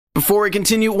Before we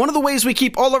continue, one of the ways we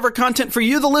keep all of our content for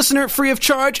you, the listener, free of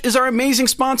charge is our amazing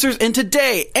sponsors, and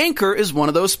today, Anchor is one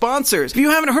of those sponsors. If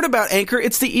you haven't heard about Anchor,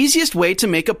 it's the easiest way to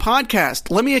make a podcast.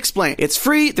 Let me explain. It's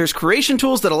free, there's creation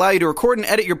tools that allow you to record and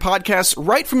edit your podcasts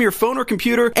right from your phone or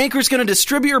computer. Anchor is going to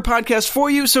distribute your podcast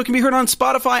for you so it can be heard on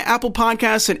Spotify, Apple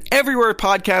Podcasts, and everywhere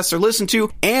podcasts are listened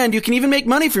to, and you can even make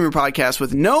money from your podcast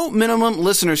with no minimum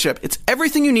listenership. It's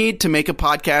everything you need to make a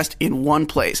podcast in one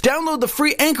place. Download the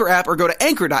free Anchor app or go to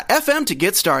anchor.fm to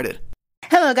get started.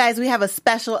 Hello, guys. We have a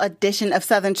special edition of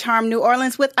Southern Charm New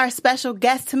Orleans with our special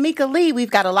guest, Tamika Lee. We've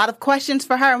got a lot of questions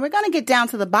for her, and we're going to get down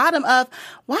to the bottom of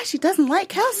why she doesn't like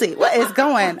Kelsey. What is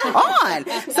going on?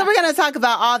 So we're going to talk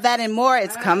about all that and more.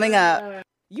 It's coming up.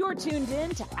 You're tuned in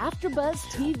to AfterBuzz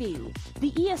TV,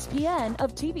 the ESPN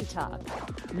of TV talk.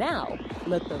 Now,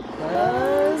 let the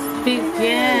buzz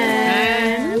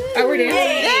begin. Oh, we're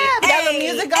there. Yeah, we got the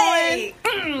music going.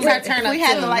 We got to turn up. We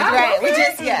had to right. We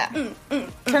just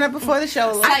turn up before the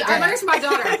show. I learned from my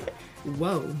daughter.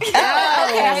 Whoa. Oh, okay.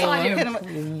 That's all I do.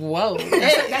 Whoa.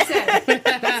 That's it.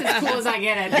 That's as cool as I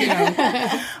get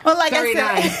at, Well, like 39.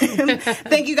 I said,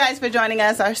 thank you guys for joining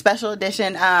us, our special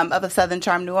edition of the Southern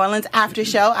Charm New Orleans After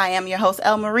Show. I am your host,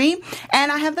 Elle Marie,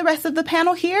 and I have the rest of the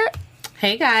panel here.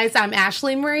 Hey, guys. I'm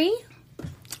Ashley Marie.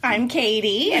 I'm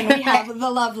Katie, and we have the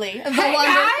lovely, the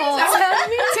wonderful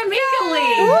Tamika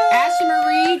Lee. Ashley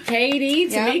Marie, Katie,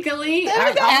 Tamika Lee.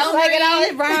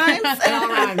 It rhymes. It all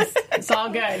rhymes. It's all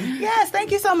good. Yes, thank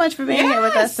you so much for being here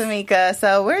with us, Tamika.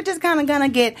 So we're just kind of going to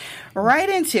get right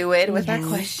into it with our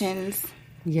questions.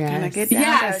 Yes.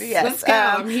 Yes. Let's go.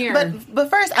 I'm here. But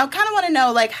first, I kind of want to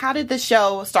know, how did the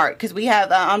show start? Because we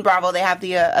have on Bravo, they have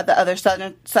the other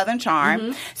Southern Charm.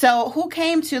 Mm-hmm. So who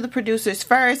came to the producers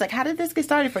first? How did this get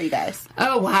started for you guys?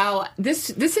 Oh, wow. This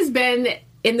has been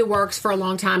in the works for a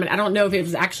long time, and I don't know if it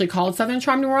was actually called Southern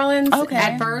Charm New Orleans. Okay.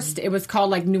 At first, it was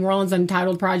called New Orleans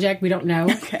Untitled Project. We don't know.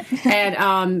 Okay.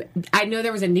 And I know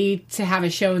there was a need to have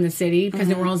a show in the city because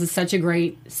New Orleans is such a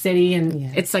great city,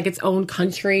 and it's like its own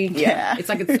country. Yeah. It's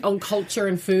like its own culture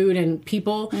and food and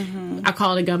people. I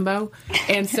call it a gumbo.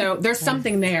 And so there's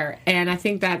something there, and I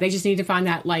think that they just need to find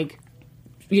that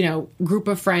group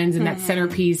of friends and that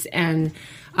centerpiece, and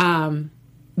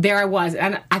there I was.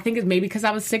 And I think it's maybe because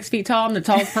I was 6 feet tall. I'm the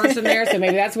tallest person there, so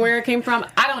maybe that's where it came from.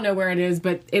 I don't know where it is,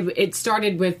 but it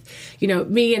started with,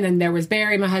 me, and then there was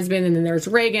Barry, my husband, and then there was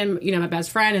Reagan, my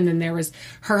best friend, and then there was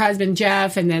her husband,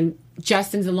 Jeff, and then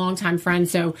Justin's a longtime friend.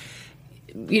 So,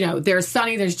 there's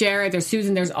Sonny, there's Jared, there's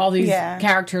Susan, there's all these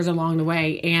characters along the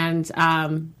way. And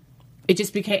it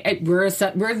just became, we're as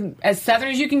Southern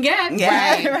as you can get.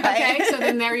 Yeah, right. Okay, so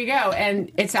then there you go.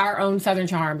 And it's our own Southern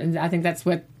charm. And I think that's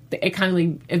what it kind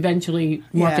of eventually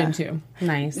morphed into.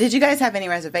 Nice. Did you guys have any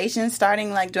reservations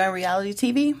starting doing reality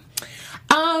TV?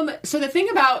 So the thing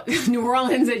about New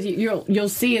Orleans that you'll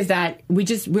see is that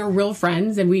we're real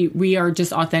friends, and we are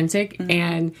just authentic.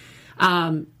 And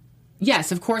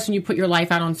yes, of course, when you put your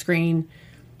life out on screen,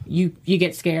 you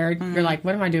get scared. You're like,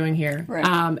 what am I doing here?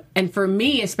 Right. And for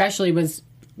me, especially, was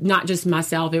not just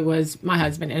myself, it was my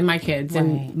husband and my kids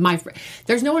and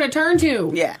there's no one to turn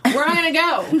to. Yeah. Where am I going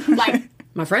to go?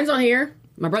 My friend's on here,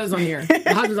 my brother's on here,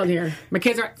 my husband's on here, my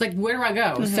kids are where do I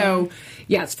go? So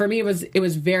yes, for me it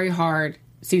was very hard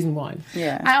season one.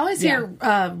 Yeah. I always hear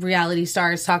reality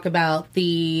stars talk about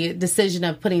the decision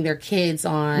of putting their kids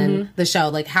on the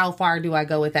show. How far do I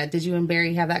go with that? Did you and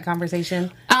Barry have that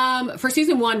conversation? For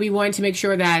season one, we wanted to make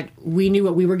sure that we knew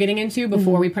what we were getting into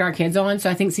before we put our kids on. So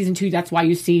I think season two, that's why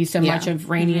you see so much of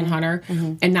Rainey and Hunter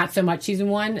and not so much season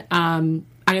one. I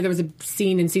know there was a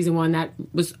scene in season one that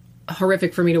was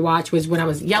horrific for me to watch, was when I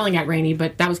was yelling at Rainey,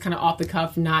 but that was kind of off the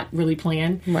cuff, not really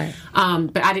planned. Right.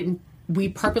 But we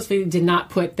purposely did not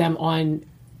put them on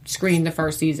screen the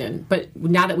first season. But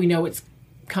now that we know what's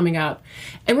coming up,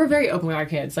 and we're very open with our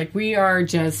kids. We are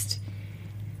just,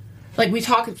 we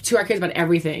talk to our kids about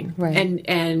everything. Right.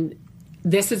 And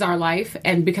this is our life.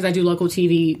 And because I do local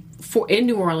TV in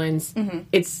New Orleans,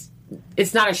 it's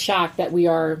not a shock that we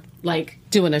are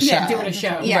doing a show. Yeah, doing a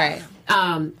show. Yeah. Right.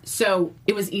 So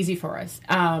it was easy for us.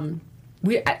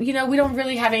 We don't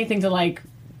really have anything to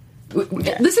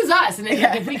this is us, and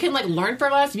if we can learn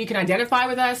from us, if you can identify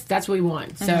with us, that's what we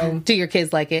want. So, do your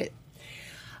kids like it?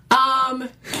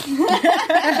 Hunter's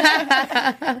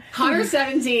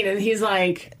 17, and he's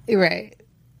right.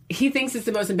 He thinks it's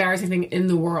the most embarrassing thing in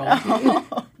the world,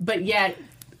 but yet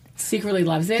secretly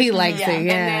loves it. He likes it, yeah.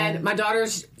 And then my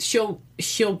daughter's she'll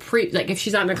if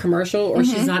she's not in a commercial or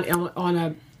she's not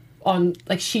on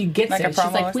she gets it. She's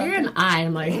like, where am I?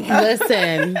 I'm like,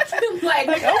 listen.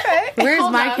 Okay.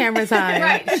 Where's my camera time?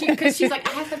 Right. Because she's like,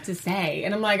 I have stuff to say.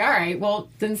 And I'm like, all right, well,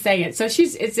 then say it. So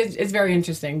it's very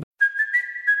interesting.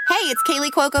 it's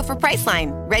Kaylee Cuoco for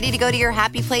Priceline. Ready to go to your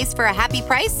happy place for a happy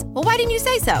price? Well, why didn't you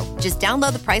say so? Just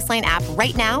download the Priceline app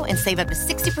right now and save up to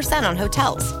 60% on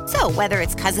hotels. So whether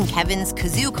it's Cousin Kevin's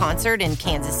Kazoo Concert in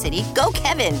Kansas City, go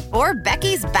Kevin, or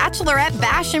Becky's Bachelorette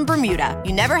Bash in Bermuda,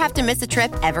 you never have to miss a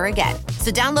trip ever again.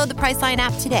 So download the Priceline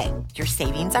app today. Your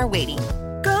savings are waiting.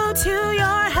 Go to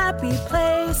your happy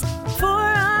place for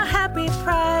a happy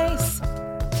price.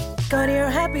 Go to your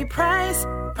happy price,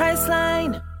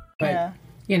 Priceline. But,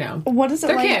 you know, What is it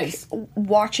they're like kids.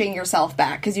 watching yourself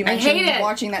back? Because you I mentioned hate it.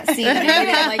 watching that scene. And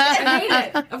you're like, I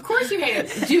hate it. Of course you hate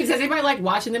it. Dude, does anybody like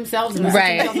watching themselves? And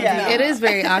Right. It is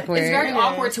very awkward. It's very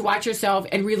awkward to watch yourself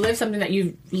and relive something that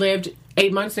you lived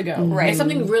 8 months ago. Right. It's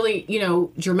something really,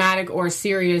 dramatic or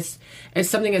serious as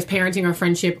something as parenting or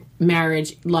friendship,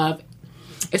 marriage, love.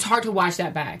 It's hard to watch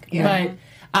that back. But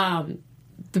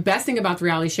the best thing about the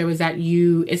reality show is that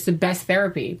it's the best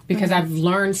therapy because I've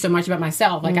learned so much about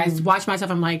myself. Like I watch myself,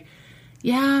 I'm like,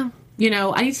 yeah,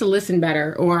 I need to listen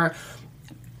better, or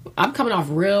I'm coming off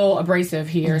real abrasive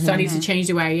here, so I need to change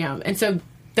the way I am. And so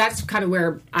that's kind of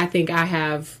where I think I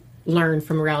have learned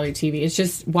from reality TV. It's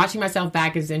just watching myself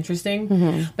back is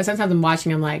interesting, but sometimes I'm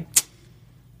watching, I'm like,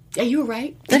 yeah, you were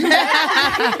right.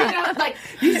 Like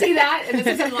you see that, and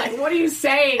it's just like, what are you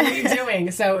saying? What are you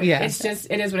doing? So it's just,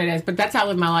 it is what it is. But that's how I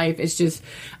live my life. It's just,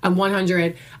 I'm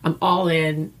 100, I'm all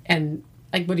in, and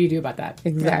like, what do you do about that?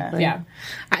 Exactly. Yeah.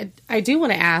 I do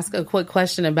want to ask a quick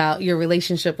question about your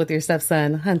relationship with your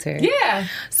stepson, Hunter. Yeah.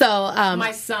 So,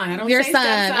 my son. I don't your say son.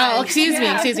 stepson. Oh, excuse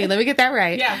me. Let me get that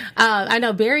right. Yeah. I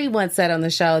know Barry once said on the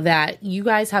show that you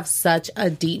guys have such a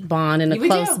deep bond and a We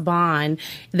close do. bond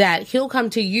that he'll come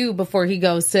to you before he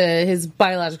goes to his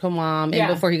biological mom and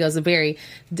before he goes to Barry.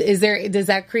 Does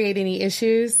that create any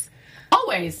issues?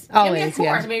 Always. I mean, of Always, course.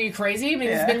 yeah. I mean, are you crazy? I mean,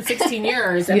 it's been 16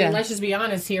 years. I mean, let's just be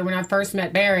honest here. When I first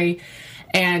met Barry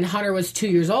and Hunter was 2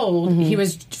 years old, he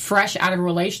was fresh out of a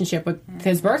relationship with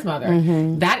his birth mother.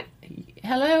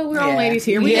 Hello, we're all ladies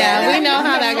here. We know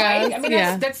how that Right? goes. I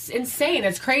mean, that's insane.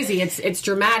 It's crazy. It's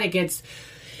dramatic.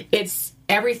 It's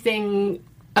everything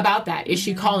about that. Is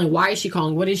she calling? Why is she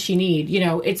calling? What does she need?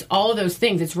 It's all of those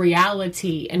things. It's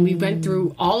reality. And we went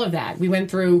through all of that. We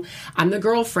went through, I'm the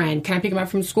girlfriend. Can I pick him up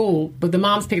from school? But the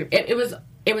mom's picking up.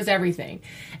 It was everything.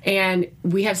 And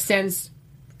we have since,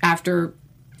 after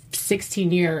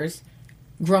 16 years,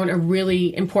 grown a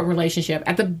really important relationship.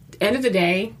 At the end of the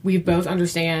day, we both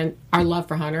understand our love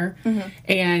for Hunter.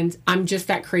 And I'm just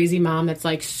that crazy mom that's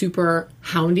like super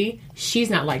houndy. She's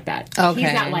not like that. Okay.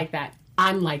 He's not like that.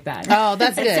 I'm like that. Oh,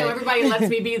 that's and good. so everybody lets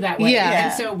me be that way. Yeah.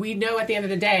 And so we know at the end of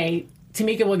the day,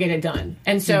 Tamika will get it done.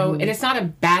 And so, and it's not a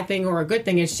bad thing or a good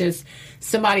thing. It's just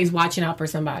somebody's watching out for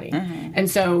somebody.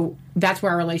 And so that's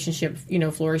where our relationship,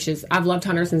 flourishes. I've loved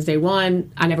Hunter since day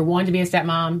one. I never wanted to be a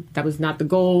stepmom. That was not the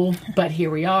goal, but here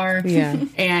we are. Yeah.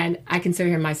 And I consider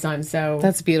him my son. So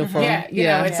That's beautiful. yeah, you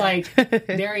know, it's like,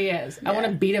 there he is. I want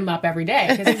to beat him up every day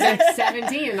because he's like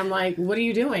 17 and I'm like, what are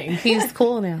you doing? He's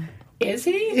cool now. Is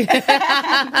he?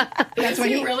 That's what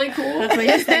he really cool. That's what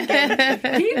he's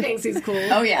thinking. He thinks he's cool.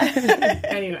 Oh, yeah.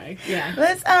 Anyway, yeah.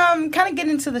 Let's kind of get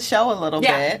into the show a little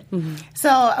Yeah. bit.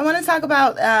 So I want to talk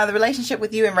about the relationship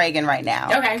with you and Reagan right now.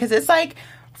 Okay. Because it's like,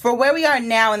 for where we are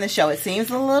now in the show, it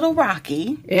seems a little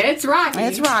rocky. It's rocky.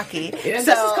 It's rocky. Let's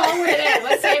just call it what it is.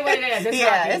 Let's say what it is. It's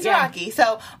rocky. It's rocky.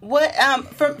 So what?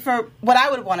 For what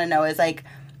I would want to know is like,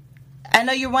 I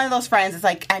know you're one of those friends. It's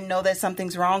like, I know that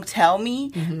something's wrong. Tell me.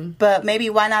 But maybe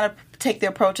why not take the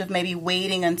approach of maybe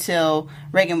waiting until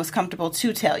Reagan was comfortable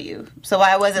to tell you? So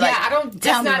why was it like? I don't.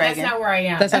 Tell That's me, not, Reagan. that's not where I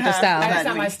am. That's not the style. That's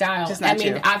not my style. Just not I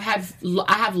mean, you. I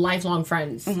have lifelong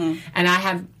friends, and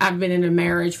I've been in a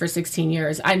marriage for 16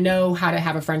 years. I know how to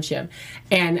have a friendship,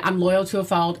 and I'm loyal to a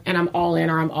fault, and I'm all in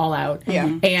or I'm all out.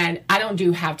 Yeah. And I don't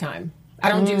do halftime. I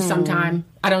don't do sometime.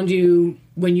 I don't do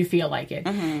when you feel like it.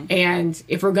 And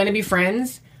if we're going to be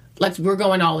friends, we're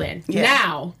going all in. Yeah.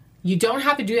 Now, you don't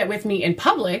have to do that with me in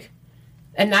public.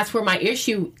 And that's where my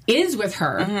issue is with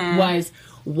her was,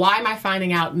 why am I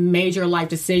finding out major life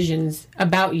decisions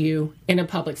about you in a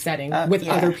public setting with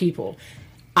other people?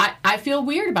 I feel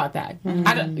weird about that.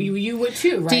 I don't, you would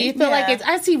too, right? Do you feel like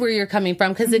I see where you're coming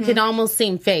from, because it can almost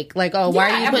seem fake. Like, oh, why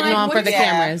are you I'm putting like, on what for the is-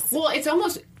 cameras? Well, it's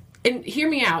almost, and hear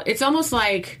me out. It's almost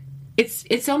like,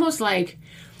 it's almost like,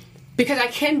 because I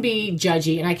can be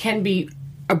judgy and I can be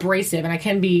abrasive and I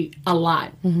can be a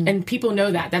lot. And people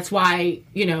know that. That's why,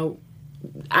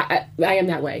 I am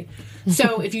that way.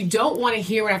 So if you don't want to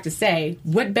hear what I have to say,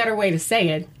 what better way to say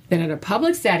it than in a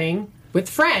public setting with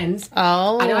friends.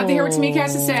 Oh. I don't have to hear what Tamika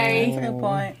has to say. Good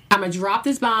point. I'm going to drop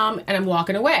this bomb and I'm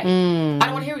walking away. I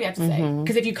don't want to hear what you have to say.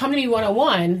 Because if you come to me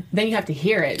 101, then you have to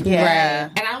hear it. Yeah.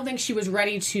 And I don't think she was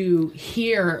ready to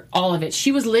hear all of it.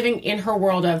 She was living in her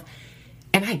world of,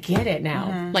 and I get it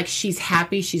now. Like, she's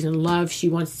happy, she's in love, she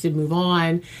wants to move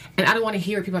on. And I don't want to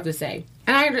hear what people have to say.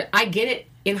 And I get it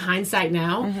in hindsight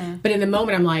now. But in the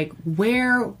moment, I'm like,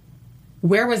 where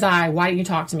was I? Why didn't you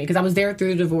talk to me? Because I was there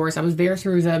through the divorce. I was there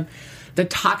through the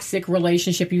toxic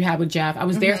relationship you had with Jeff. I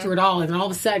was there through it all. And then all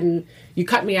of a sudden, you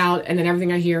cut me out, and then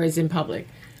everything I hear is in public.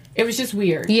 It was just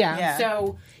weird. Yeah.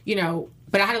 So,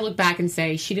 but I had to look back and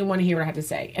say, she didn't want to hear what I had to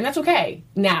say. And that's okay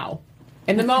now.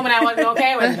 In the moment, I wasn't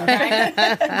okay with it, okay?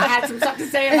 I had some stuff to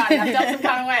say about it. I felt some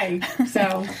kind of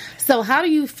way. So how do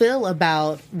you feel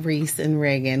about Reese and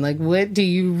Reagan? Like, what do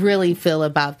you really feel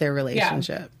about their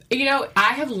relationship? Yeah.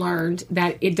 I have learned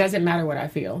that it doesn't matter what I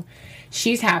feel.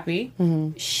 She's happy.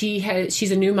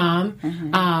 She's a new mom.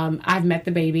 I've met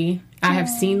the baby. I have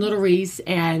seen little Reese.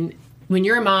 And when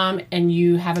you're a mom and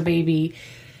you have a baby,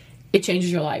 it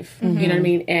changes your life. You know what I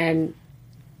mean? And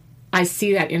I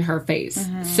see that in her face.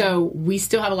 So we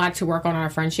still have a lot to work on our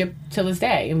friendship till this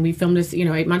day. And we filmed this,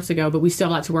 8 months ago, but we still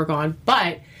have a lot to work on.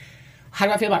 But how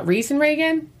do I feel about Reese and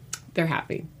Reagan? They're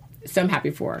happy. So I'm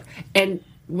happy for her. And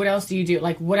what else do you do?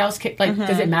 Like, what else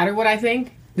does it matter what I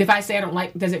think? If I say I don't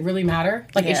like, does it really matter?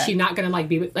 Like, is she not going to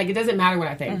be with, it doesn't matter what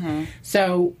I think.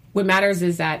 So what matters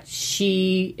is that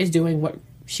she is doing what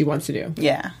she wants to do.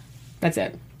 Yeah. That's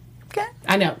it. Okay.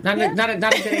 I know. Not a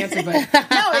good answer, but.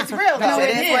 No, it's real, though. It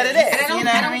is what it is. And you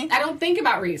know what I mean? I don't think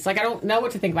about Reese. Like, I don't know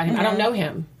what to think about him. I don't know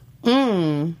him.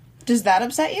 Does that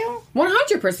upset you?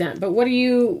 100%. But what do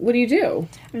you do?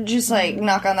 Just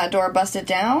knock on that door, bust it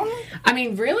down? I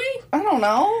mean, really? I don't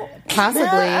know. Possibly.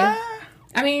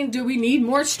 I mean, do we need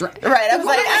more stress? Right. I was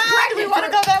like, do we want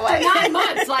to go that way? For 9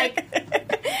 months,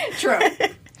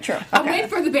 True. I'm waiting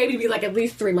for the baby to be at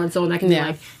least 3 months old, and I can be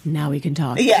like, now we can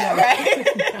talk. Yeah, right.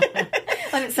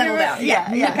 Let it settle down. Yeah.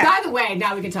 By the way,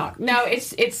 now we can talk. No,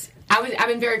 I've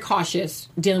been very cautious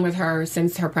dealing with her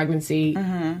since her pregnancy,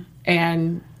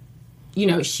 and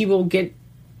she will get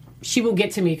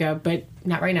Tamika, but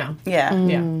not right now. Yeah.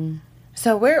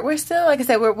 So we're still, like I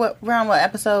said, we're on what,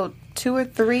 episode 2 or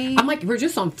 3? I'm like, we're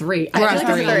just on 3. We're I on feel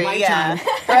like 3, it's a lifetime.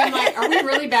 I'm like, are we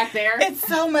really back there? It's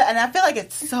so much, and I feel like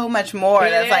it's so much more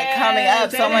that's coming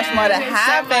up, so much more to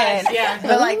happen. So yeah.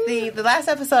 But the last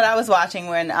episode I was watching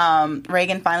when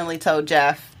Reagan finally told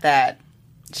Jeff that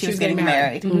she was getting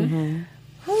married.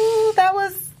 Ooh, that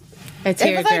was. A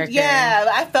tearjerker.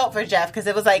 Yeah, I felt for Jeff because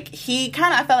it was I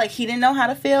felt like he didn't know how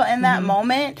to feel in that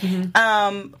moment.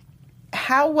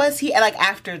 How was he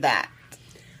after that?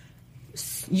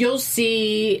 You'll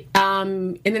see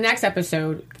in the next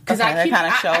episode because I keep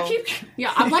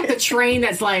I'm like the train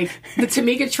that's the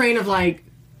Tamika train of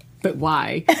but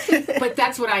why? But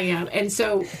that's what I am, and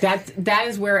so that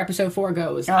is where episode 4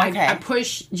 goes. Okay. I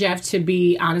push Jeff to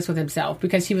be honest with himself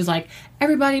because he was like,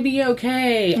 "Everybody be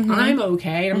okay. I'm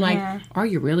okay," and I'm like, "Are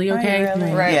you really okay?" Are you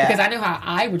really? Right. Because I know how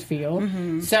I would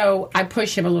feel. So I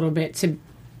push him a little bit to.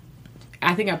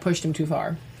 I think I pushed him too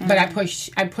far, but I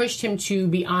pushed him to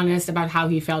be honest about how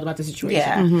he felt about the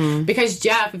situation. Because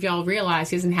Jeff, if y'all realize,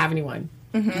 he doesn't have anyone.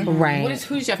 Right.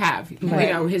 Who does Jeff have?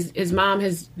 Right. His mom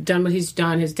has done what he's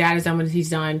done. His dad has done what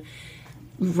he's done.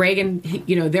 Reagan,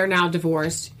 they're now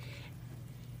divorced.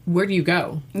 Where do you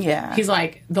go? Yeah. He's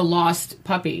like the lost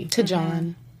puppy. To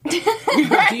John. Do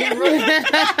you really?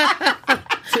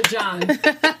 To John.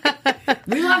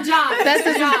 We love John.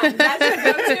 That's John. That's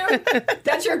your go-to?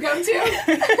 That's your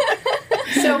go-to?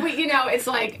 So, it's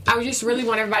I just really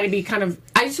want everybody to be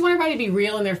I just want everybody to be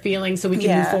real in their feelings so we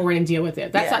can move forward and deal with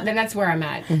it. That's where I'm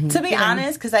at. To be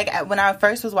honest, because when I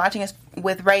first was watching this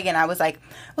with Reagan, I was like,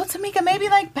 well, Tamika, maybe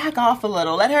back off a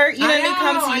little. Let her,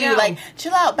 come to you.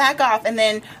 Chill out, back off. And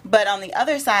then, but on the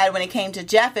other side, when it came to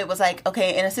Jeff, it was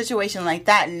okay, in a situation like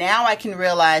that, now I can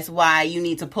realize why you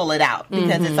need to pull it out.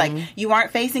 Because it's you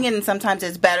aren't facing it, and sometimes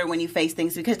it's better when you face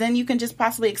things because then you can just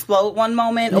possibly explode one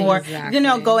moment or,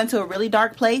 go into a really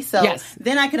dark place. So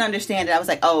then I can understand it. I was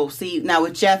like, oh, see, now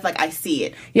with Jeff, I see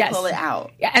it. Yes. Pull it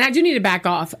out. Yeah, and I do need to back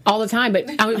off all the time, but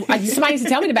somebody needs to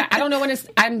tell me to back. I don't know when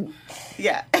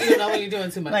Yeah. You don't know when you're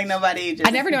doing too much. Nobody just...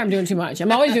 I never know I'm doing too much.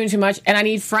 I'm always doing too much, and I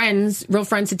need real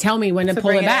friends to tell me when to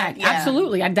pull it back. Yeah.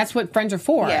 Absolutely. That's what friends are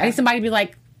for. Yeah. I need somebody to be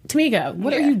like, Tamika,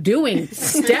 what are you doing?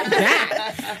 Step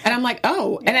back. And I'm like,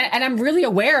 oh. And I'm really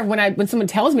aware of when someone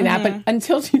tells me that, but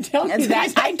until you tell me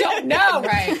that, I don't know.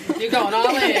 Right. You're going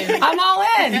all in. I'm all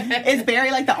in. Is Barry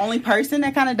the only person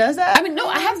that kind of does that? I mean, no,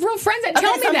 I have real friends that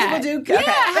tell me that. People do. Yeah,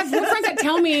 I have real friends that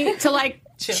tell me to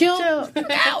chill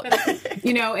out.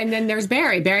 You know, and then there's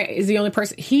Barry. Barry is the only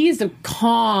person. He's the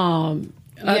calm,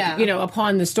 you know,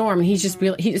 upon the storm. And he's just,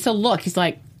 he's a look. He's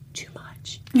like, too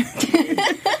much.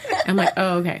 I'm like,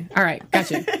 oh, okay. All right.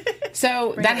 Gotcha.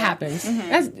 So that happens.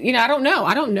 That's, you know, I don't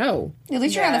know. At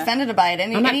least you're not offended by it.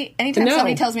 Anytime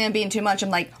somebody tells me I'm being too much, I'm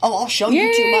like, oh, I'll show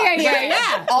you too much.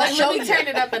 Yeah. I'll show you. Turn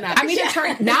it up a notch. I mean,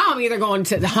 now I'm either going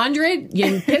to the 100,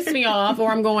 you piss me off,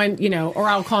 or I'm going, you know, or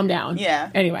I'll calm down. Yeah.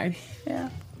 Anyway. Yeah.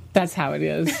 That's how it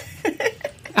is.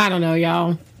 I don't know,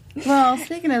 y'all. Well,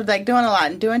 speaking of like doing a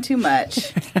lot and doing too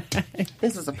much,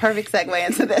 this is a perfect segue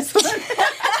into this one.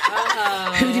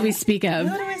 Who do we speak of?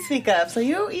 Who do we speak of? So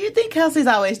you think Kelsey's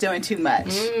always doing too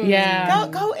much? Yeah.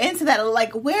 Go into that.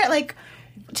 Like where? Like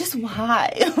just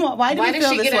why? Why do we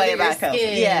feel this way about Kelsey?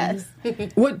 Yes.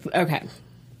 What? Okay.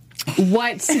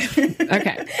 What?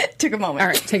 Okay. Took a moment. All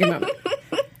right. Take a moment.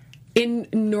 In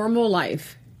normal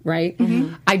life, right?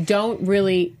 I don't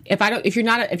really. If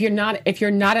you're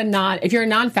a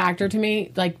non-factor to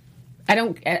me, like.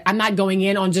 I'm not going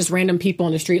in on just random people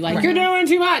on the street like, you're doing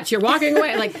too much, you're walking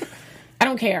away. Like, I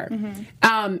don't care.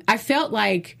 I felt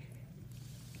like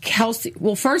Kelsey,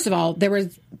 well, first of all,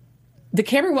 the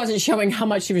camera wasn't showing how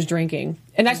much she was drinking.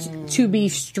 And that's to be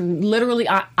literally,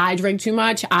 I drink too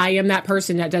much. I am that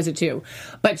person that does it too.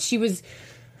 But she was,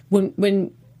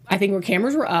 when I think where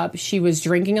cameras were up, she was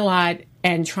drinking a lot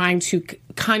and trying to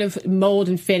kind of mold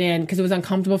and fit in because it was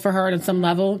uncomfortable for her on some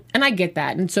level. And I get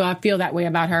that. And so I feel that way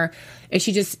about her. And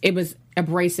it was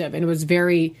abrasive and it was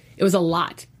a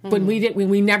lot. When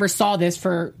we never saw this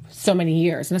for so many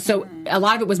years. And so a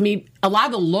lot of it was me, a lot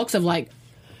of the looks of like,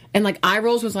 and like eye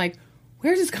rolls was like,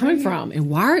 where's this coming from? And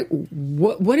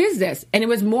what is this? And it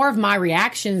was more of my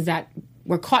reactions that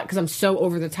were caught because I'm so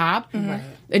over the top.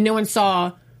 And no one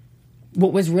saw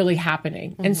what was really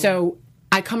happening. And so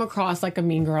I come across like a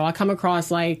mean girl. I come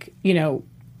across like, you know,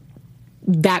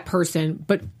 that person,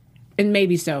 and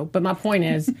maybe so. But my point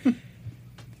is,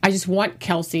 I just want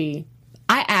Kelsey.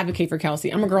 I advocate for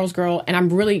Kelsey. I'm a girl's girl, and I'm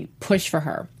really push for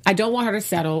her. I don't want her to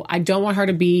settle. I don't want her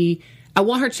to be. I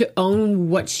want her to own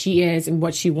what she is and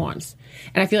what she wants.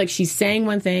 And I feel like she's saying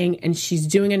one thing and she's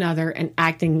doing another and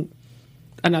acting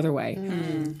another way.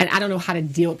 And I don't know how to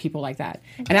deal with people like that.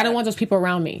 And I don't want those people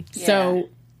around me. Yeah. So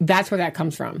that's where that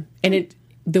comes from. And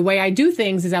the way I do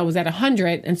things is I was at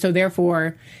 100, and so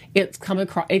therefore it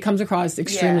comes across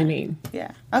extremely mean.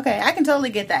 Yeah. Okay, I can totally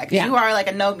get that because you are like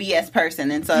a no BS person,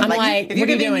 and so I'm like if you're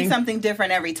giving me something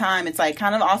different every time, it's like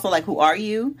kind of also like who are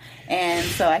you? And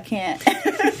so I can't.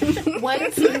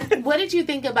 What did you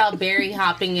think about Barry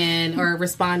hopping in or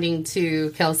responding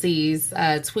to Kelsey's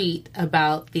tweet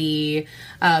about the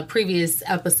previous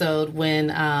episode when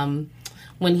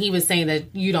he was saying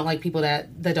that you don't like people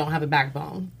that don't have a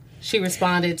backbone? She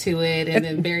responded to it, and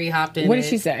then Barry hopped in. What did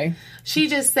she say? She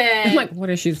just said... I'm like, what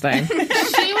did she say?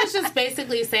 She was just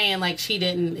basically saying, like,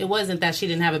 it wasn't that she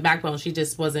didn't have a backbone. She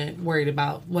just wasn't worried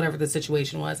about whatever the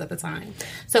situation was at the time.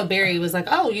 So Barry was like,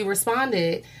 oh, you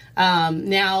responded.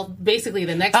 Now, basically,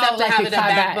 the next step to having a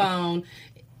backbone...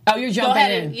 Oh, you're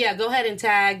jumping in. Go ahead and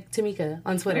tag Tamika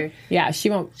on Twitter. Yeah, she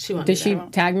won't. Did she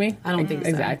tag me? I don't think so.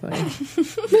 Exactly.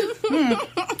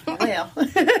 Well,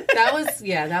 that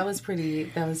was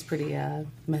pretty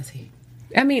messy.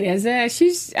 I mean, is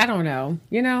it? I don't know.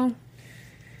 You know,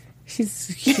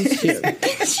 she's cute. She's cute.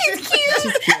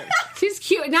 She's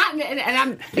cute. Not,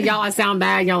 and y'all. I sound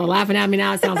bad. Y'all are laughing at me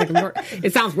now.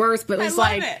 It sounds worse, but it's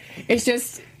like it's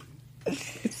just.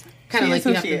 It's kind of like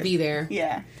you have to be there.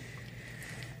 Yeah.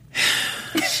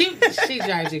 She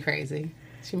drives you crazy.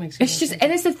 She makes you. It's just,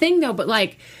 and it's the thing though. But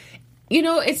like, you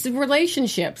know, it's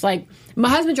relationships. Like my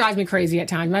husband drives me crazy at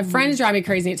times. My friends drive me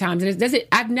crazy at times. And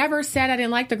I've never said I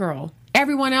didn't like the girl.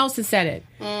 Everyone else has said it.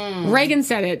 Reagan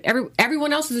said it.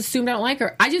 Everyone else has assumed I don't like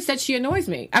her. I just said she annoys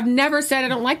me. I've never said I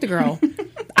don't like the girl.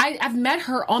 I've met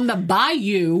her on the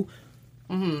bayou.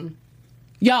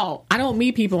 Y'all, I don't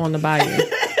meet people on the bayou.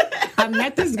 I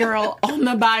met this girl on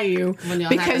the bayou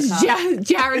because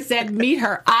Jared said, meet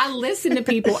her. I listen to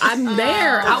people. I'm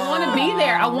there. I want to be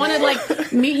there. I want to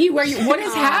like meet you where what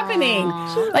is happening.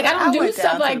 Like I don't do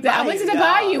stuff like that. I went to the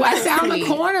bayou. I sat on the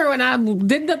corner and I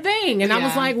did the thing. And I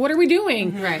was like, what are we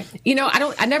doing? Right. You know,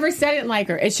 I never said I didn't like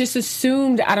her. It's just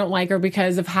assumed I don't like her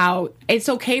because of how it's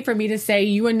okay for me to say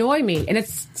you annoy me. And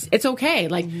it's okay.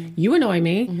 Like you annoy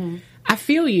me. I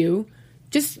feel you.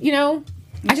 Just, you know,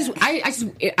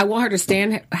 I want her to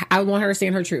stand. I want her to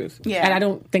stand her truth. Yeah. And I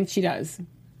don't think she does.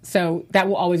 So that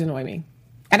will always annoy me.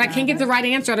 And I can't get the right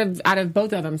answer out of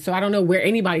both of them. So I don't know where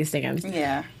anybody stands.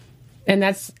 Yeah. And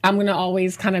I'm going to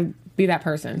always kind of be that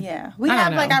person. Yeah. We I don't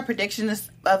have like know. our predictions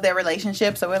of their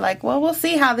relationship, so we're like, well, we'll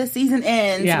see how this season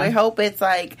ends. Yeah. We hope it's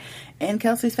like in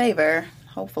Kelsey's favor.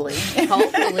 Hopefully.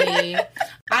 Hopefully.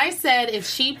 I said if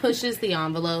she pushes the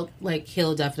envelope, like,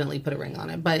 he'll definitely put a ring on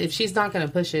it. But if she's not going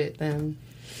to push it, then...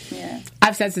 Yeah.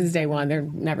 I've said since day one they're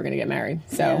never going to get married,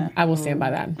 so I will stand by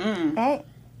that. Oh.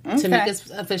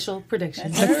 Tamika's official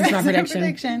prediction. That's my prediction.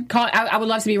 prediction. I would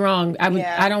love to be wrong.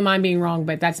 I don't mind being wrong,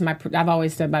 but that's I've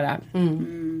always stood by that.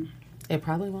 It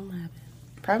probably won't happen.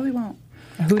 Probably won't.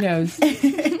 Who knows?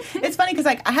 It's funny because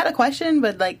like I had a question,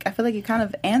 but like I feel like you kind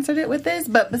of answered it with this.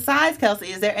 But besides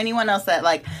Kelsey, is there anyone else that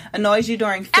like annoys you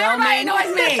during filming? Everybody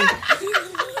annoys me.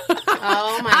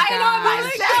 Oh my god! I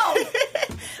know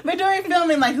myself. But during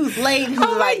filming, like who's late, who's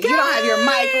like you don't have your mic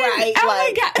right. Oh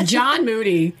like, my God. John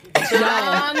Moody.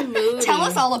 John Moody. Tell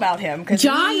us all about him. Because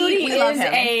John Moody we love is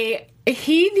him.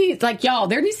 he needs, like, y'all,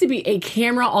 there needs to be a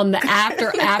camera on the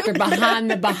after behind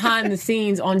the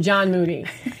scenes on John Moody.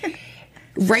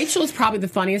 Rachel is probably the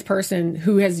funniest person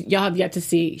y'all have yet to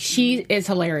see. She is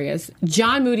hilarious.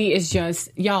 John Moody is just,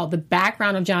 y'all, the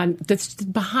background of John, the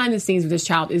behind the scenes of this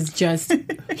child is just,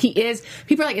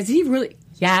 people are like, is he really?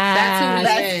 Yeah.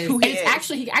 That's who he is.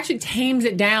 He actually tames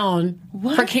it down.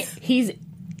 He's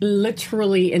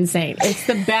literally insane. It's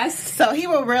the best. so he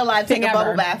will real life take thing a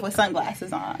bubble ever. bath with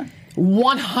sunglasses on.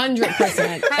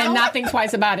 100% and not think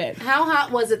twice about it. How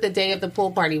hot was it the day of the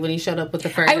pool party when he showed up with the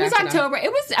fur It was jacket on? October.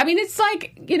 It was. I mean, it's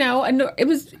like, it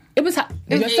was hot.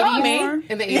 You saw me.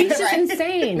 In the He's 80s. just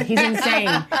insane. He's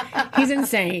insane. He's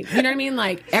insane. You know what I mean?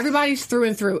 Like, everybody's through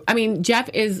and through. I mean, Jeff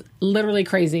is literally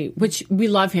crazy, which we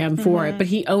love him for it, but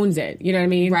he owns it. You know what I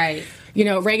mean? Right. You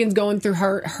know, Reagan's going through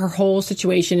her whole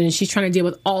situation, and she's trying to deal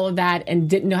with all of that and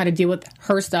didn't know how to deal with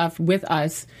her stuff with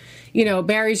us. You know,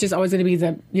 Barry's just always going to be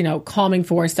the, calming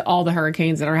force to all the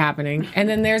hurricanes that are happening. And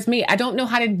then there's me. I don't know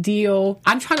how to deal.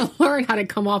 I'm trying to learn how to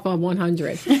come off on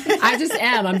 100. I just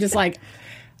am. I'm just like,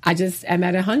 I just am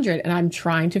at 100 and I'm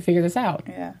trying to figure this out.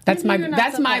 Yeah. That's my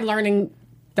learning.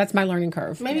 That's my learning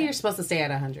curve. Maybe you're supposed to stay at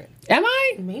 100. Am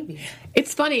I? Maybe.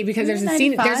 It's funny because there's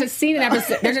a scene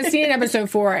in episode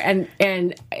 4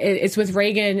 and it's with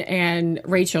Reagan and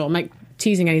Rachel. I'm not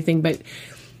teasing anything, but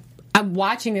I'm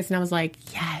watching this and I was like,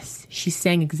 yes, she's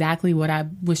saying exactly what I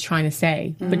was trying to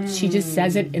say, but she just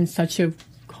says it in such a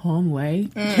calm way.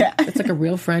 Yeah. It's like a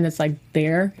real friend that's like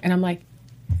there, and I'm like,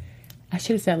 I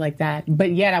should have said it like that,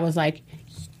 but yet I was like,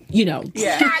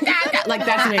 like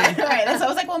that's me. Right. So I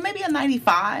was like, well, maybe a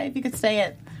 95. You could stay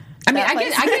at. I mean,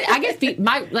 I get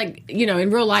my, like, in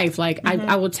real life, like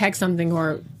I will text something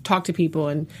or talk to people,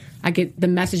 and I get the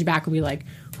message back will be like,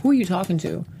 who are you talking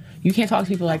to? You can't talk to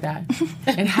people like that.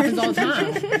 And it happens all the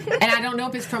time. And I don't know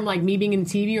if it's from like me being in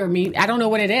TV or me. I don't know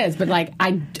what it is, but like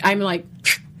I'm like,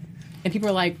 and people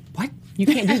are like, what? You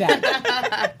can't do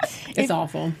that. It's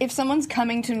awful. If someone's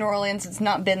coming to New Orleans that's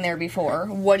not been there before,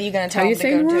 what are you going to tell Are you them to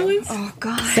saying go New Orleans? do? Oh,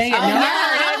 God. Say it.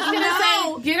 I was going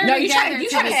to say, get her No, you together,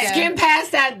 try to Tamika. skim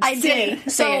past that. I city.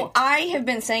 did. Say So it. I have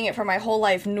been saying it for my whole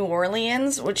life, New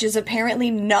Orleans, which is apparently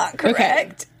not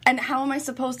correct. And how am I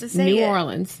supposed to say it? New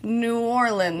Orleans. New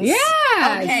Orleans.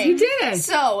 Yes, Okay. you did.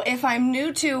 So if I'm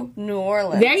new to New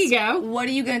Orleans, There you go. What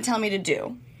are you going to tell me to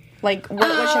do? Like, what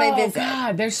should I visit?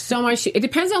 God, there's so much. It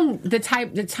depends on the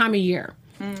time of year.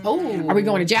 Oh. Are we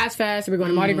going to Jazz Fest? Are we going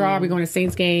to Mardi Gras? Are we going to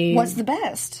Saints game? What's the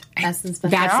best? Essence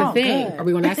Fest. That's the Oh, thing. good. Are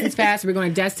we going to Essence Fest? Are we going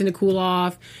to Destin to cool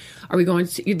off? Are we going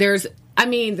to?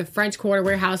 The French Quarter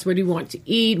Warehouse. Where do you want to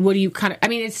eat? What do you kind of? I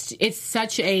mean, it's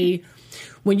such a.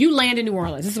 When you land in New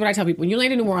Orleans, this is what I tell people. When you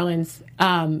land in New Orleans,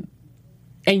 and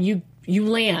you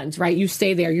land, right? You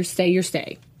stay there. You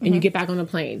stay. And you get back on the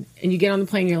plane. And you get on the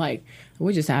plane, you're like,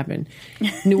 what just happened?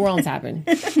 New Orleans happened.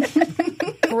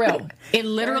 For real. It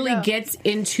literally gets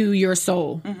into your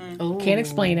soul. Can't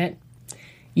explain it.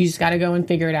 You just got to go and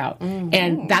figure it out.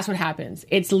 And that's what happens.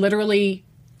 It's literally,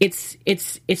 it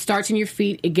starts in your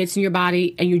feet, it gets in your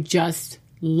body, and you just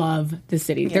love the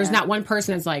city. There's not one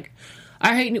person that's like,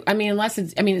 I hate. Unless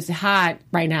it's hot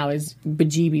right now. Is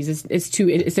bejeebies.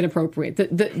 It's inappropriate.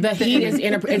 The heat is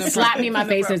inappropriate. It slapped me in my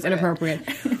face. It's inappropriate.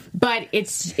 But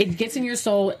it gets in your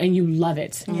soul and you love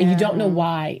it, and you don't know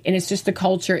why. And it's just the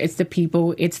culture. It's the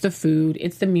people. It's the food.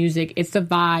 It's the music. It's the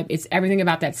vibe. It's everything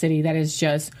about that city that is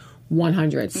just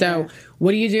 100. So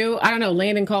what do? I don't know.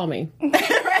 Land and call me.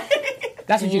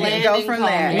 That's what you Land do. Go and from call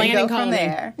there. me. Land Go and call from me.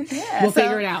 there. Yeah, We'll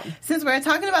figure it out. Since we're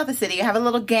talking about the city, I have a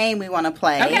little game we want to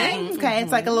play. Okay.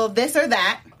 It's like a little this or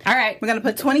that. All right. We're going to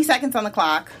put 20 seconds on the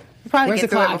clock. We'll probably Where's the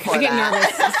get through it clock? before I get that.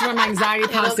 nervous. This is where my anxiety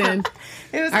pops in.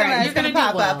 It was All right, it's gonna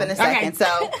pop up in a second. Okay.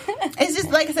 So it's just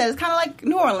like I said, it's kind of like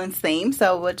New Orleans theme.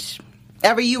 So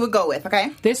whichever you would go with,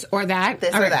 okay? This or that.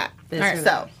 This All or right. that. This All or right.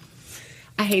 that. So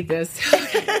I hate this.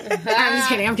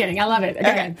 I'm kidding. I love it. Okay.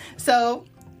 Okay. So,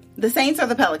 the Saints or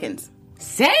the Pelicans?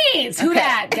 Saints! Who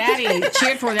that? Daddy.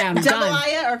 Cheered for them. Done.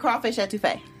 Jambalaya or crawfish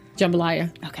etouffee?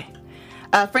 Jambalaya. Okay.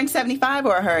 French 75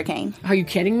 or a hurricane? Are you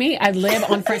kidding me? I live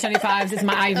on French 75s. It's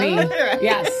my IV.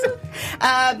 Yes.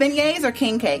 Beignets or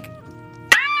king cake?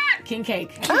 King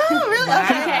cake. Oh, really?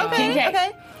 Wow. Okay. King cake.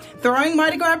 Okay. Throwing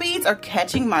Mardi Gras beads or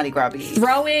catching Mardi Gras beads?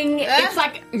 Throwing, it's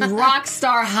like rock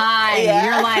star high. Yeah.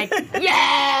 You're like,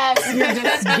 yes! You're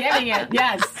just getting it.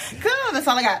 Yes. Cool. That's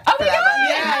all I got. Oh for my that God. one.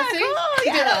 Yeah, see? Cool. You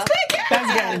Yeah, did that was quick. Yeah.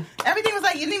 That's good. Everything was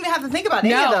like, you didn't even have to think about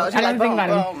any No, of those. I You're don't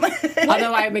like, think about boom.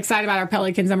 Although I'm excited about our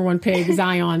Pelicans' number one pig,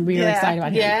 Zion. We are Yeah. excited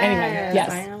about him. Yeah. Anyway,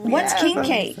 yes. What's king that's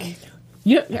cake?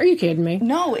 Are you kidding me?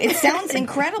 No, it sounds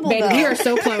incredible, Baby, though. we are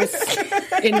so close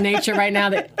in nature right now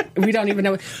that we don't even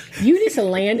know. You need to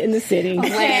land in the city.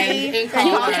 Land in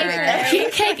Colorado. King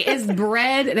cake is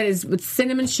bread that is with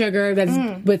cinnamon sugar,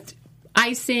 that's with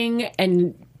icing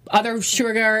and other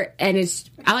sugar, and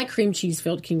I like cream cheese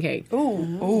filled king cake.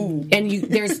 Ooh. And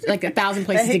there's like 1,000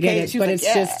 places to get it, but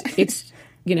it's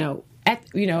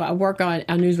I work on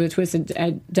News with a Twist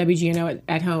at WGNO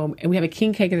at home, and we have a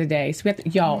king cake of the day. So we have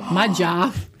to, my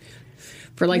job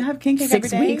for like You have king cake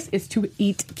 6 every day? weeks is to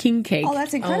eat king cake. Oh,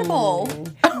 that's incredible.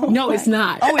 No, it's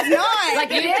not. Oh, it's not.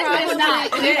 Like it is, but it's not.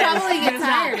 It You is, probably but get it's not.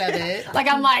 tired of it. Like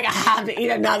I'm like, I have to eat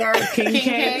another king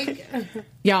cake.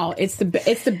 Y'all, it's the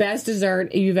best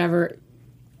dessert you've ever.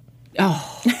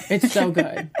 Oh, it's so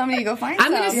good. I'm going to go find I'm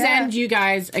some. going to send you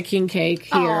guys a king cake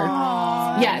here.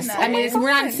 Yes, I mean we're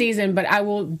not in season, but I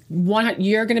will.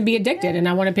 You're going to be addicted, and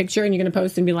I want a picture, and you're going to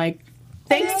post and be like,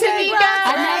 Thanks, Tamika.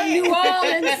 I'm in New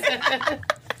Orleans.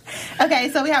 Okay,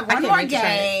 so we have one can't more wait to try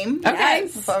it. game. Okay.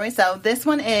 So this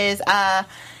one is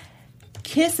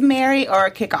Kiss, Marry, or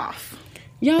Kick Off.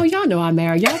 Y'all know I'm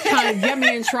married. Y'all trying to get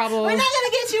me in trouble. We're not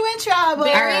going to get you in trouble.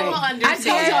 Barry will I understand.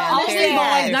 told y'all, all these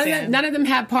Yeah. boys, none of them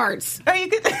have parts. Or you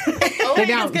could, They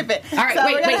don't. skip it. All right, So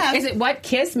we're wait. gonna have Is it what?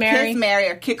 Kiss, marry, Kiss, Marry,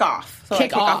 or Kick Off. So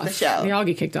kick off the show. We all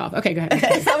get kicked off. Okay, go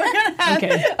ahead. So we're going to have...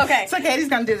 Okay. Okay. So Katie's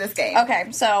going to do this game.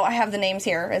 Okay, so I have the names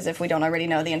here as if we don't already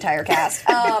know the entire cast.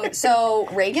 So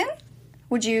Reagan,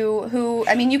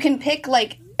 you can pick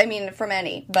from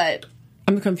any, but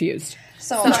I'm confused.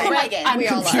 so Reagan. we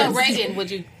all confused. So are. Reagan,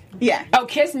 would you? Yeah. Oh,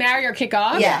 kiss, marry, or kick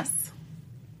off? Yes.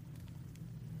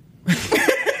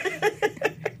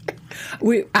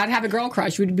 I'd have a girl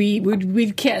crush.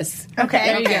 We'd kiss. Okay.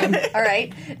 There you go. All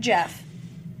right, Jeff.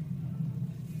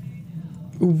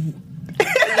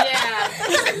 Yeah.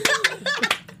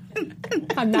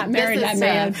 I'm not married This that is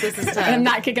man. tough. This is tough. And I'm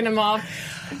not kicking him off.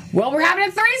 Well, we're having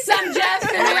a threesome,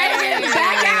 Jeff and Reagan.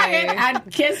 Back at it.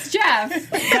 I'd kiss Jeff.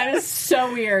 That is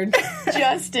so weird.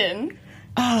 Justin.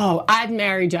 Oh, I'd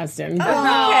marry Justin. Okay,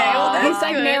 well, that's He's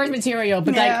like marriage material,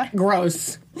 but Yeah. like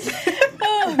gross.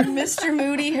 Mr.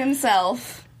 Moody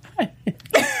himself. Oh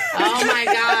my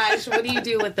gosh, what do you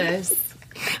do with this?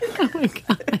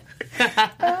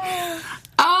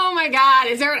 Oh my God.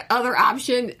 Is there an other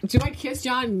option? Do I kiss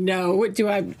John? No. Do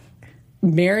I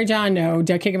marry John? No.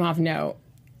 Do I kick him off? No.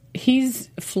 He's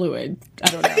fluid. I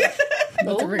don't know. That's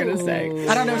what we're going to say.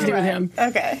 I don't know what to do with him.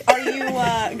 Okay. Are you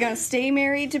going to stay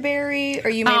married to Barry? Or are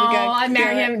you maybe going to... I'd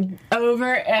marry him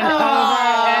over and over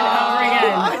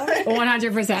and over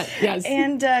again. 100%. Yes.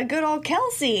 And good old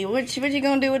Kelsey. What you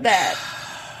going to do with that?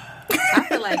 I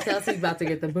feel like Kelsey's about to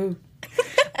get the boot.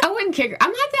 I wouldn't kick her.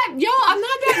 I'm not that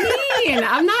mean.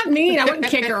 I'm not mean. I wouldn't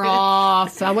kick her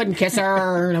off. I wouldn't kiss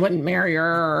her. I wouldn't marry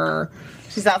her.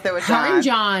 She's out there with Her John. and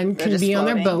John They're can just be on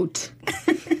their floating.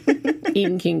 boat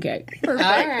eating king cake. Perfect.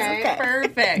 All right. Okay.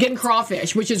 Perfect. Getting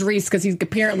crawfish, which is Reese because he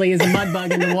apparently is a mud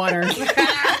bug in the water.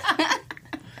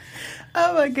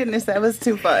 Oh my goodness, that was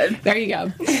too fun. There you go.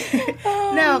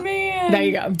 Now, There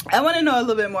you go. I want to know a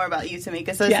little bit more about you,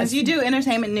 Tamika. So Yes. since you do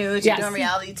entertainment news, you're Yes. doing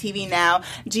reality TV now,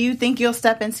 do you think you'll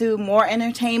step into more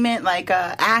entertainment, like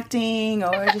acting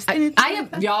or just anything? I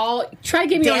am, y'all, try to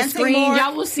get me on the Dancing screen. more?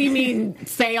 Y'all will see me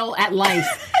fail at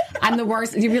life. I'm the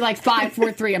worst. You'd be like 5,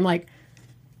 4, 3. I'm like,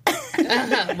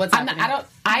 What's I'm not,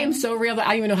 I am so real that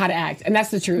I don't even know how to act. And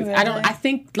that's the truth. I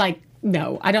think like,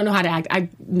 no, I don't know how to act.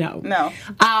 No.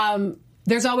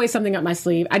 There's always something up my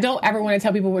sleeve. I don't ever want to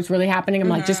tell people what's really happening. I'm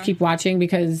like, just keep watching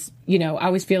because, I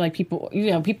always feel like people,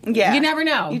 people, Yeah. you never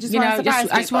know. You just wanna surprise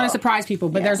I just want to people. surprise people,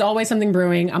 but there's always something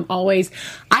brewing.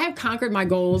 I have conquered my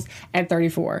goals at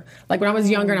 34. Like when I was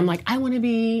younger and I'm like, I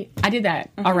did that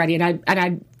already. And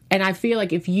I feel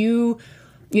like if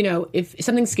if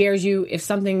something scares you, if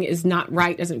something is not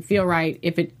right, doesn't feel right,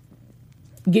 if it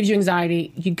gives you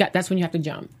anxiety, that's when you have to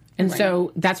jump. And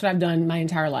so that's what I've done my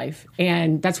entire life.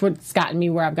 And that's what's gotten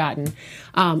me where I've gotten.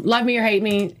 Love me or hate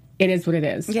me, it is what it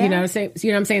is. Yeah. You know what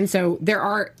I'm saying? So there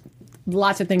are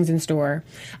lots of things in store.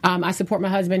 I support my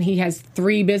husband. He has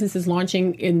 3 businesses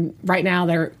launching right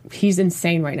now. He's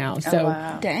insane right now.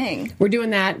 So Dang. we're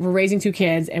doing that. We're raising 2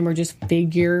 kids, and we're just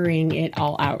figuring it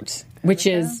all out. Which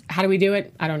is, how do we do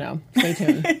it? I don't know. Stay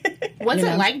tuned. What's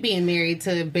it like being married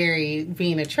to Barry,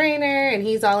 being a trainer, and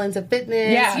he's all into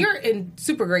fitness? Yeah. You're in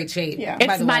super great shape. Yeah. by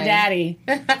It's the my way. daddy.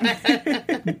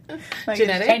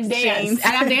 Genetics? And dance.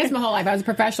 And I've danced my whole life. I was a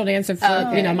professional dancer for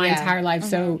my yeah. entire life.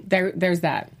 So there's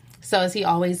that. So is he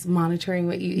always monitoring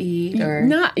what you eat? Or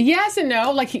Not yes and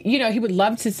no. Like he would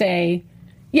love to say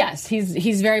yes.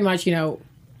 He's very much they'll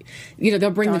bring Don't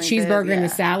the eat cheeseburger this, and yeah. the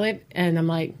salad, and I'm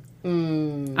like,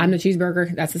 I'm the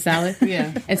cheeseburger. That's the salad.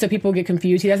 Yeah. And so people get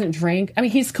confused. He doesn't drink. I mean,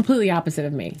 he's completely opposite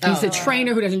of me. He's a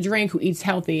trainer who doesn't drink, who eats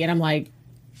healthy, and I'm like,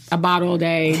 a bottle a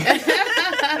day.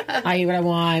 I eat what I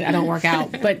want. I don't work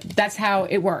out, but that's how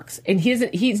it works. And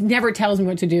he never tells me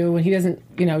what to do, and he doesn't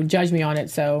judge me on it.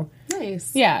 So.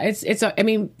 nice. Yeah,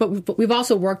 but we've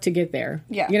also worked to get there.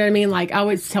 Yeah. You know what I mean? Like, I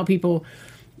always tell people,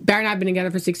 Barry and I have been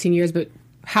together for 16 years, but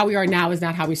how we are now is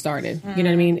not how we started. You know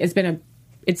what I mean? It's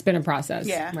been a process.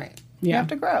 Yeah. Right. Yeah. You have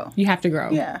to grow. You have to grow.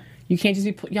 Yeah. You can't just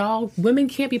be, women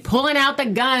can't be pulling out the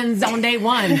guns on day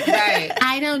one. Right.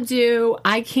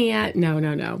 I can't.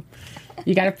 No.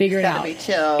 You got to figure it Gotta out. be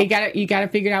chill. You got to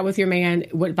figure it out with your man,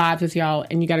 what vibes with y'all,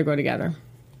 and you got to grow together.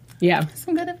 Yeah.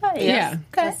 Some good advice. Yeah.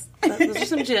 Okay. Those are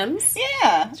some gems.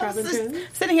 Yeah. I was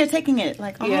just sitting here taking it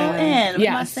like all in with my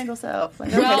Yes. single self.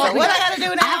 Like, Well, okay, so what I got to do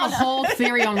now? I have a whole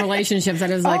theory on relationships that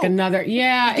is like another.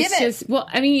 Yeah, it's Give it. just. Well,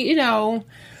 I mean,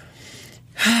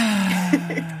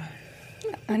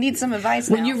 I need some advice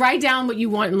when now. you write down what you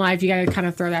want in life, you got to kind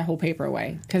of throw that whole paper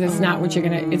away because it's not what you're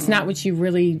gonna. It's not what you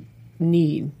really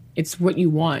need. It's what you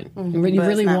want. You But it's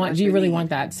really not want. what Do you you really need. want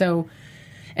that? So,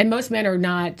 and most men are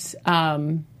not.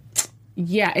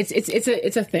 Yeah,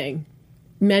 it's a thing.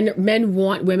 Men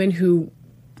want women who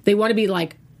they want to be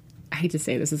like. I hate to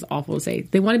say this is awful to say.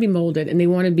 They want to be molded and they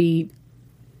want to be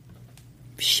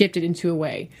shifted into a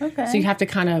way. Okay. So you have to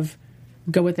kind of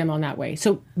go with them on that way.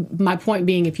 So my point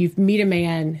being, if you meet a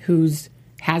man who's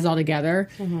has all together,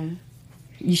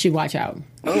 you should watch out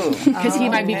because he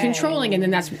might be controlling, and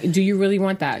then do you really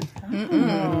want that?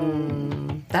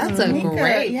 That's a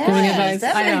great. Yes,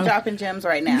 advice. I know. definitely dropping gems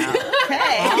right now.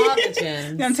 Okay. All the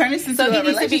gems. I'm gonna turn this into So a he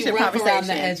needs to be relationship rough conversation. around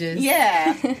the edges.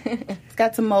 Yeah. It's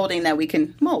got some molding that we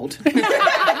can mold.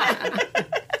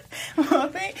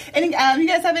 Well, you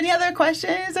guys have any other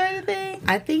questions or anything?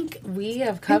 I think we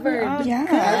have covered.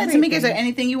 Yeah. Tamika, is there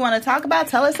anything you want to talk about?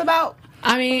 Tell us about.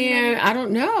 I mean, I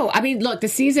don't know. I mean, look, the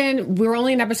season, we're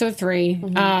only in episode 3.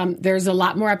 There's a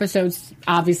lot more episodes,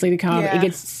 obviously, to come. Yeah. It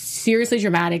gets seriously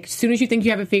dramatic. As soon as you think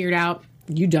you have it figured out,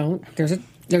 you don't.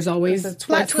 There's always a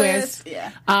twist.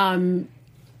 Yeah.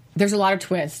 There's a lot of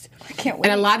twist. I can't wait.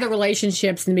 And a lot of the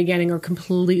relationships in the beginning are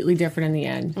completely different in the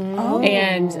end.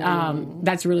 And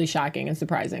that's really shocking and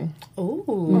surprising.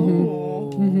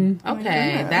 Ooh.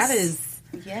 Okay, that is.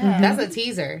 Yeah. That's a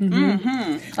teaser.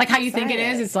 Like how you think it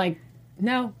is, it's like,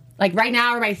 no. Like right now,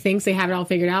 everybody thinks they have it all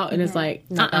figured out, and it's like,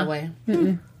 Not that way.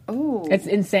 Ooh. It's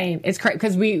insane. It's crazy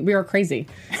because we are crazy.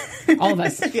 All of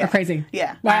us are crazy.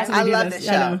 Yeah. Why else would I we do love this? this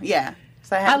I show. know. Yeah.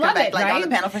 So I have I to love come back it, like right? on the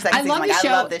panel for second I love season. the Like, show,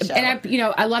 I love this show.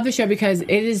 and I love the show because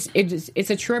it's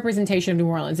a true representation of New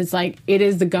Orleans. It's like it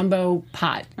is the gumbo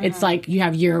pot. It's like you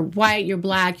have you're white, you're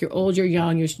black, you're old, you're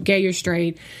young, you're gay, you're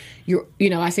straight.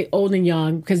 I say old and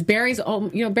young because Barry's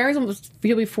old. Barry's almost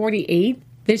he'll be 48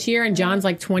 this year, and John's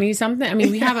like 20 something. I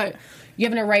mean, you have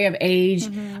an array of age.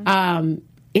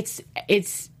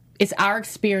 It's our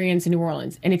experience in New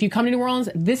Orleans. And if you come to New Orleans,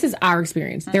 this is our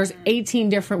experience. There's 18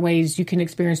 different ways you can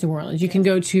experience New Orleans. You can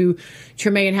go to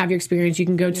Treme and have your experience. You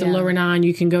can go to Le Renan.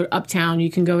 You can go to Uptown. You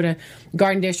can go to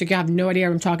Garden District. I have no idea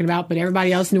what I'm talking about, but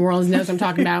everybody else in New Orleans knows what I'm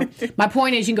talking about. My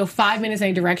point is you can go 5 minutes in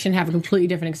any direction, have a completely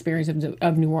different experience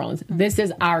of New Orleans. This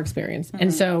is our experience.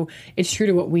 And so it's true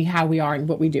to how we are and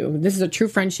what we do. This is a true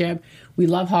friendship. We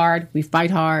love hard. We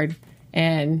fight hard.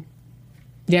 And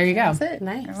there you go. That's it.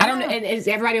 Nice. I don't know. And is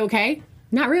everybody okay?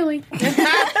 Not really.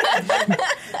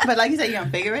 But like you said, you're going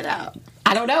to figure it out.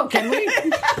 I don't know. Can we?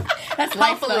 That's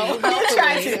life, though. Hopefully.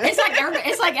 Try to.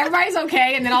 It's like everybody's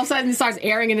okay, and then all of a sudden it starts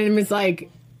airing, and then it's like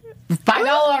Fight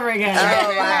all over again.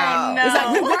 Oh, wow. It's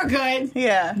like, we were good.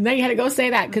 Yeah. And then you had to go say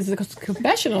that because the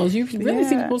confessionals, you really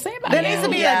see people say about There it. needs to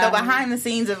be like the behind the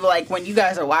scenes of like when you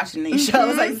guys are watching these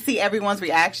shows, like to see everyone's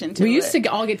reaction to it. We used to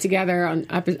all get together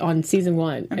on season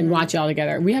 1 and watch it all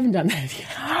together. We haven't done that yet.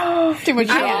 Too much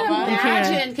I drama. can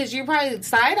imagine because you're probably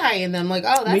side eyeing them, like,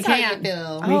 oh, that's how you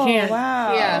feel. We can't.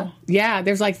 Wow. Yeah. Yeah,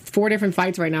 there's like 4 different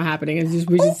fights right now happening. It's just,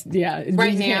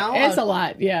 Right now? It's a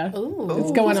lot, yeah. Ooh.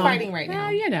 It's going Who's on. fighting right now?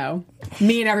 You know,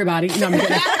 me and everybody. No, I'm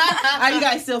kidding. Are you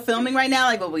guys still filming right now?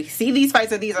 Like, will we see these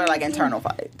fights, or these are like internal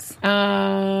fights?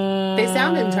 They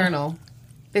sound internal.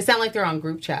 They sound like they're on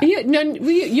group chat.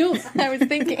 You'll. I was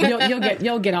thinking.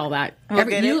 You'll get all that. get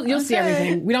it? You'll see Okay.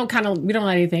 everything. We don't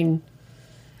let anything.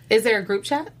 Is there a group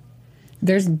chat?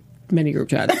 There's many group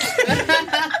chats.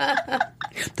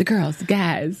 The girls, the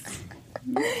guys.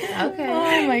 Okay.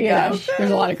 Oh my You know, gosh. there's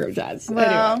a lot of group chats.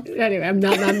 Well. Anyway, I'm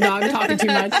talking too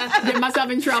much. Get myself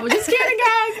in trouble. Just kidding,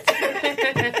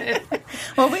 guys.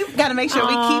 Well, we've got to make sure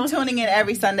we keep tuning in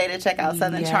every Sunday to check out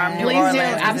Southern Charm New Please do. Orleans.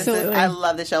 'Cause Absolutely. I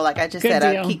love the show. Like I just Good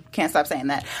said, deal. can't stop saying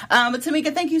that. But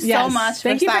Tamika, thank you so Yes. much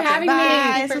Thank for you for stopping having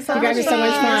by. me. So You guys are so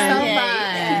much fun. So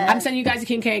fun. I'm sending you guys a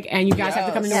king cake, and you guys have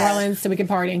to come to New Yes. Orleans so we can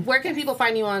party. Where can people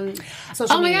find you on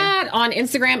social Oh my media? God! On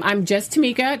Instagram, I'm just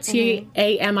Tamika,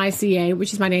 Tamica,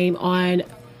 which is my name. On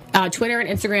Twitter and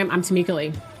Instagram, I'm Tamika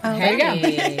Lee. There you go.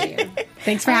 Hey.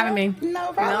 Thanks for having me.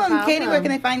 No problem. problem. Katie, where can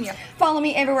they find you? Follow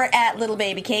me everywhere at Little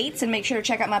Baby Kates, and make sure to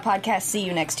check out my podcast. See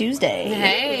you next Tuesday.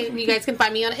 Hey, you guys can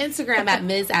find me on Instagram at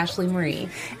Ms. Ashley Marie.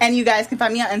 And you guys can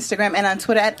find me on Instagram and on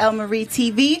Twitter at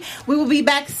ElMarieTV. We will be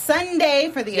back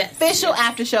Sunday for the official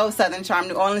after show of Southern Charm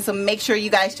New Orleans. So make sure you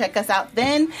guys check us out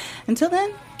then. Until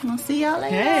then, we'll see y'all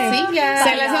later. Hey. See ya.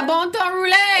 C'est les bon temps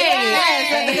roulé.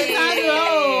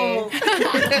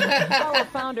 Our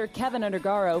founder Kevin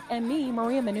Undergaro and me,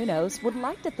 Maria Menounos, would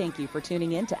like to thank you for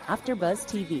tuning in to AfterBuzz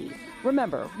TV.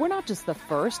 Remember, we're not just the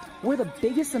first, we're the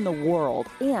biggest in the world,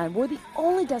 and we're the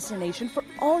only destination for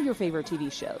all your favorite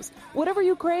TV shows. Whatever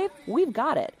you crave, we've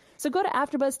got it. So go to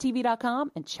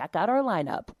AfterBuzzTV.com and check out our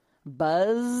lineup.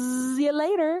 Buzz you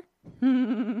later.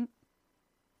 The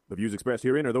views expressed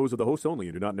herein are those of the hosts only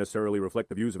and do not necessarily reflect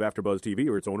the views of AfterBuzz TV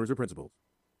or its owners or principals.